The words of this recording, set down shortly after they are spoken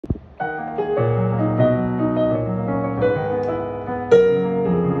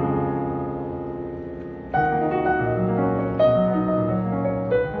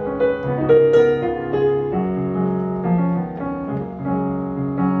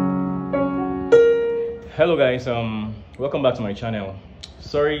Hello guys, welcome back to my channel.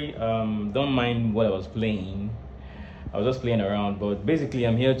 Sorry, don't mind what I was playing. I was just playing around, but basically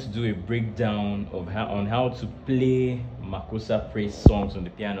I'm here to do a breakdown of how to play Makossa praise songs on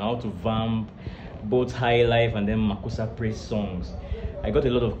the piano, how to vamp both Highlife and then Makossa praise songs. I got a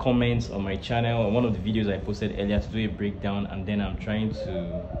lot of comments on my channel on one of the videos I posted earlier to do a breakdown, and then I'm trying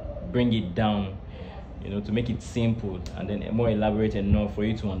to bring it down, to make it simple and then more elaborate enough for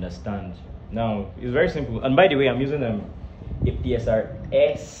you to understand. Now it's very simple, and by the way, I'm using a PSR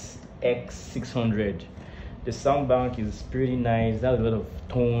Sx600. The sound bank is pretty nice. It has a lot of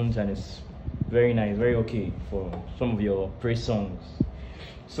tones and it's very nice, very okay for some of your praise songs.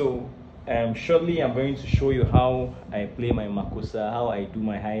 So shortly I'm going to show you how I play my Makossa, how I do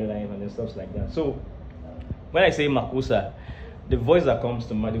my Highlife and then stuff like that. So when I say Makossa, the voices that comes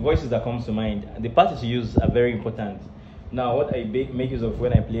to mind, the parts to use are very important. Now what I make use of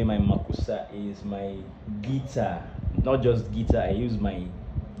when I play my Makossa is my guitar. Not just guitar, I use my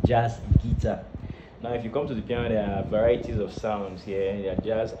jazz guitar. Now if you come to the piano, there are varieties of sounds here. There are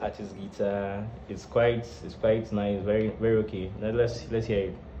jazz artist guitar. It's quite nice, very okay. Now let's hear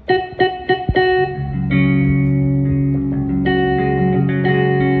it.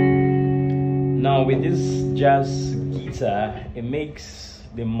 Now with this jazz guitar, it makes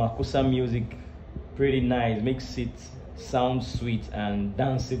the Makossa music pretty nice, makes it sound sweet and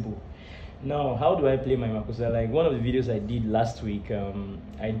danceable. Now how do I play my Makossa? Like one of the videos I did last week,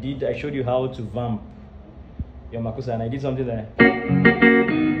 I showed you how to vamp your Makossa, and I did something that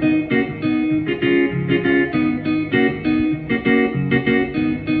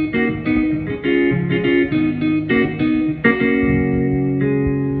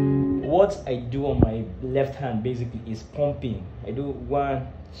what I do on my left hand basically is pumping. I do 1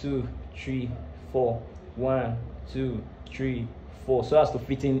 2 3 4, 1 2 3 4, so as to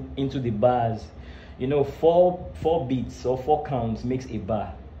fit into the bars. Four beats or 4 counts makes a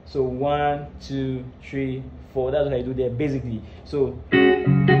bar. So 1 2 3 4, that's what I do there basically. So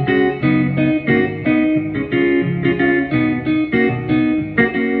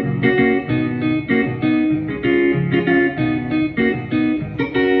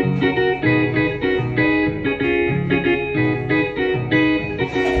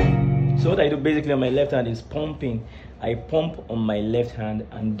what I do basically on my left hand is pumping. I pump on my left hand,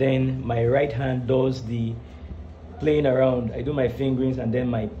 and then my right hand does the playing around. I do my fingerings and then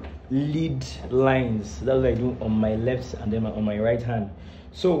my lead lines. That's what I do on my left and then on my right hand.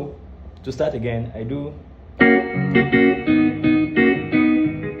 So to start again, I do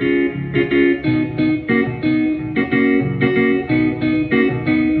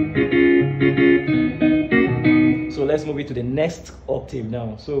so let's move it to the next octave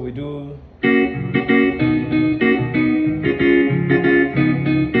now. So we do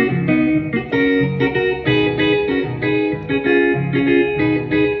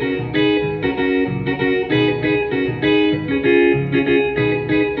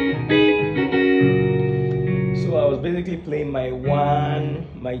basically playing my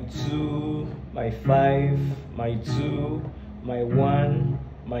 1, my 2, my 5, my 2, my 1,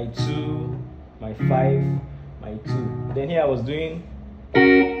 my 2, my 5, my 2. Then here I was doing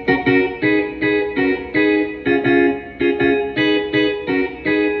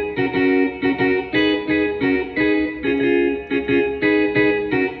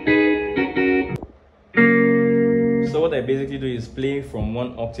so what I basically do is play from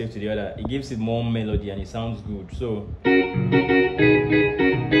one octave to the other. It gives it more melody and it sounds good. So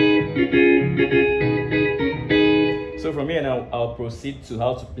from here now, I'll proceed to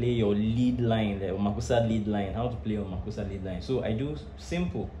how to play your lead line, the Makossa lead line, how to play your Makossa lead line. So I do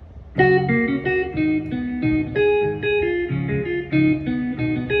simple.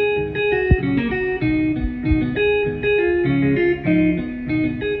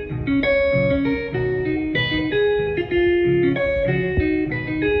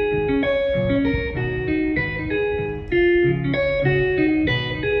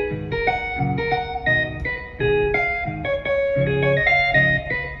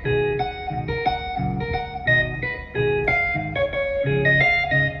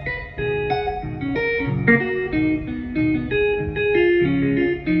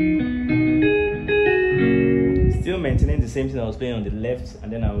 Maintaining the same thing I was playing on the left,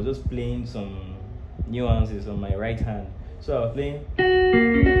 and then I was just playing some nuances on my right hand. So I was playing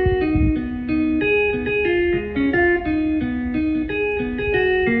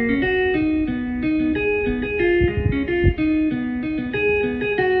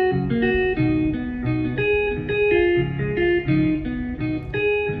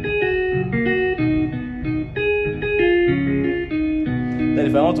Then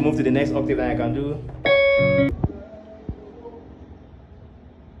if I want to move to the next octave, then I can do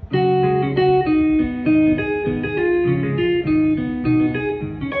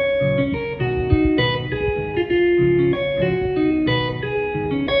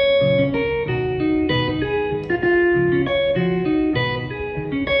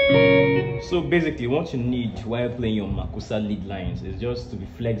So basically, what you need while playing your Makossa lead lines is just to be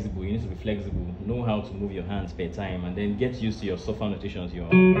flexible. You need to be flexible, know how to move your hands per time, and then get used to your softer notations.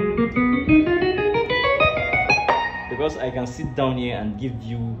 Because I can sit down here and give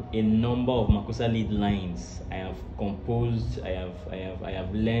you a number of Makossa lead lines I have composed, I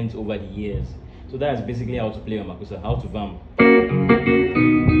have learned over the years. So that's basically how to play on Makossa, how to vamp.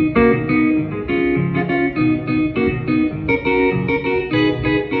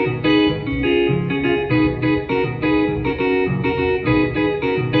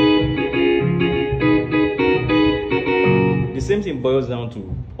 The same thing boils down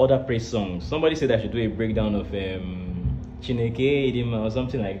to other praise songs. Somebody said I should do a breakdown of Chineke Idima or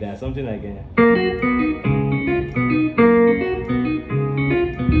something like that. Something like that.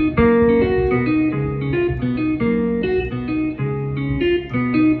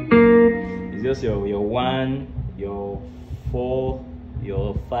 It's just your 1, your 4,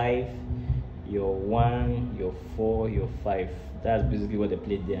 your 5, your 1, your 4, your 5. That's basically what they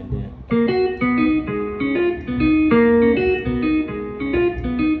played there and then.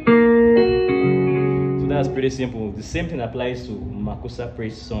 That's pretty simple. The same thing applies to Makossa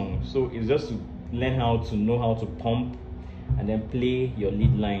praise song. So it's just to learn how to know how to pump and then play your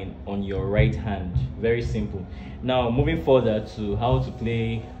lead line on your right hand. Very simple. Now moving further to how to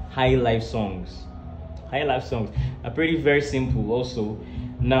play Highlife songs. Highlife songs are pretty very simple also.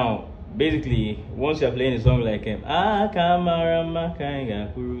 Now basically, once you're playing a song like you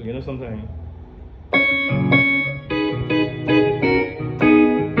know something.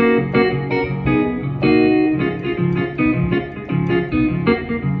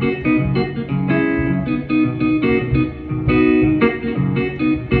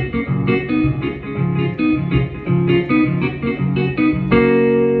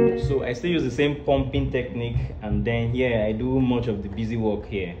 I still use the same pumping technique, and then here I do much of the busy work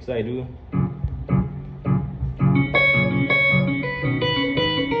here. So I do.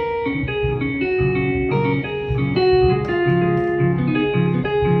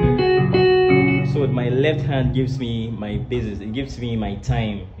 So my left hand gives me my basis, it gives me my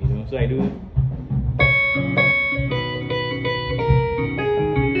time, you know. So I do.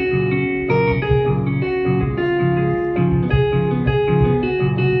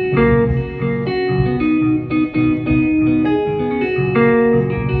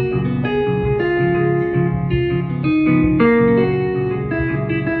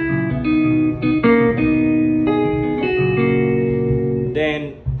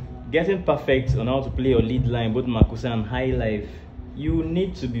 Getting perfect on how to play your lead line, both Makossa and Highlife, you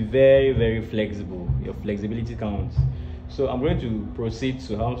need to be very, very flexible. Your flexibility counts. So I'm going to proceed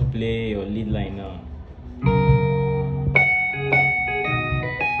to how to play your lead line now.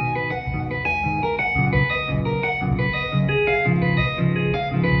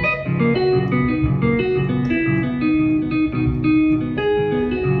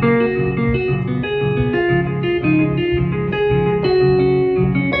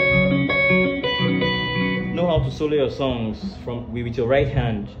 To solo your songs with your right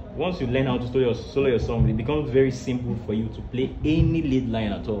hand. Once you learn how to solo your songs, it becomes very simple for you to play any lead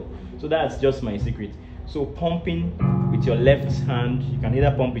line at all. So that's just my secret. So pumping with your left hand, you can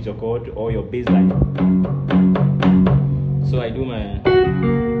either pump with your chord or your bass line. So I do my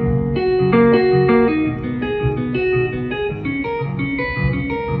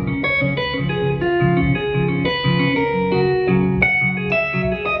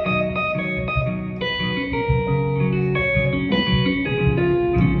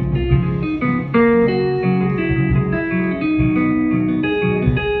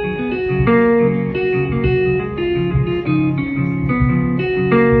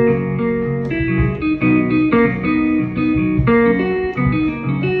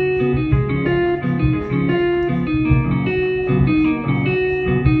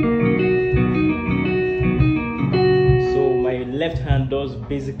left hand does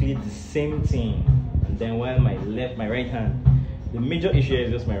basically the same thing, and then while my right hand, the major issue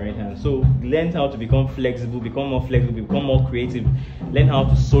is just my right hand. So learn how to become flexible, become more flexible, become more creative, learn how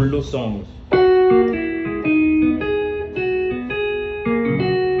to solo songs.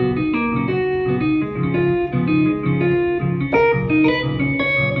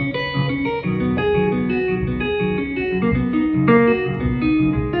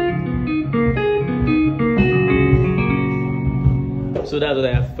 So that's what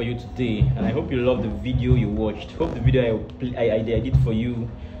I have for you today, and I hope you loved the video you watched. Hope the video I did for you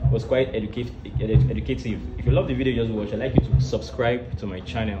was quite educative. If you love the video you just watched, I'd like you to subscribe to my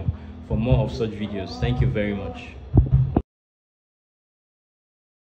channel for more of such videos. Thank you very much.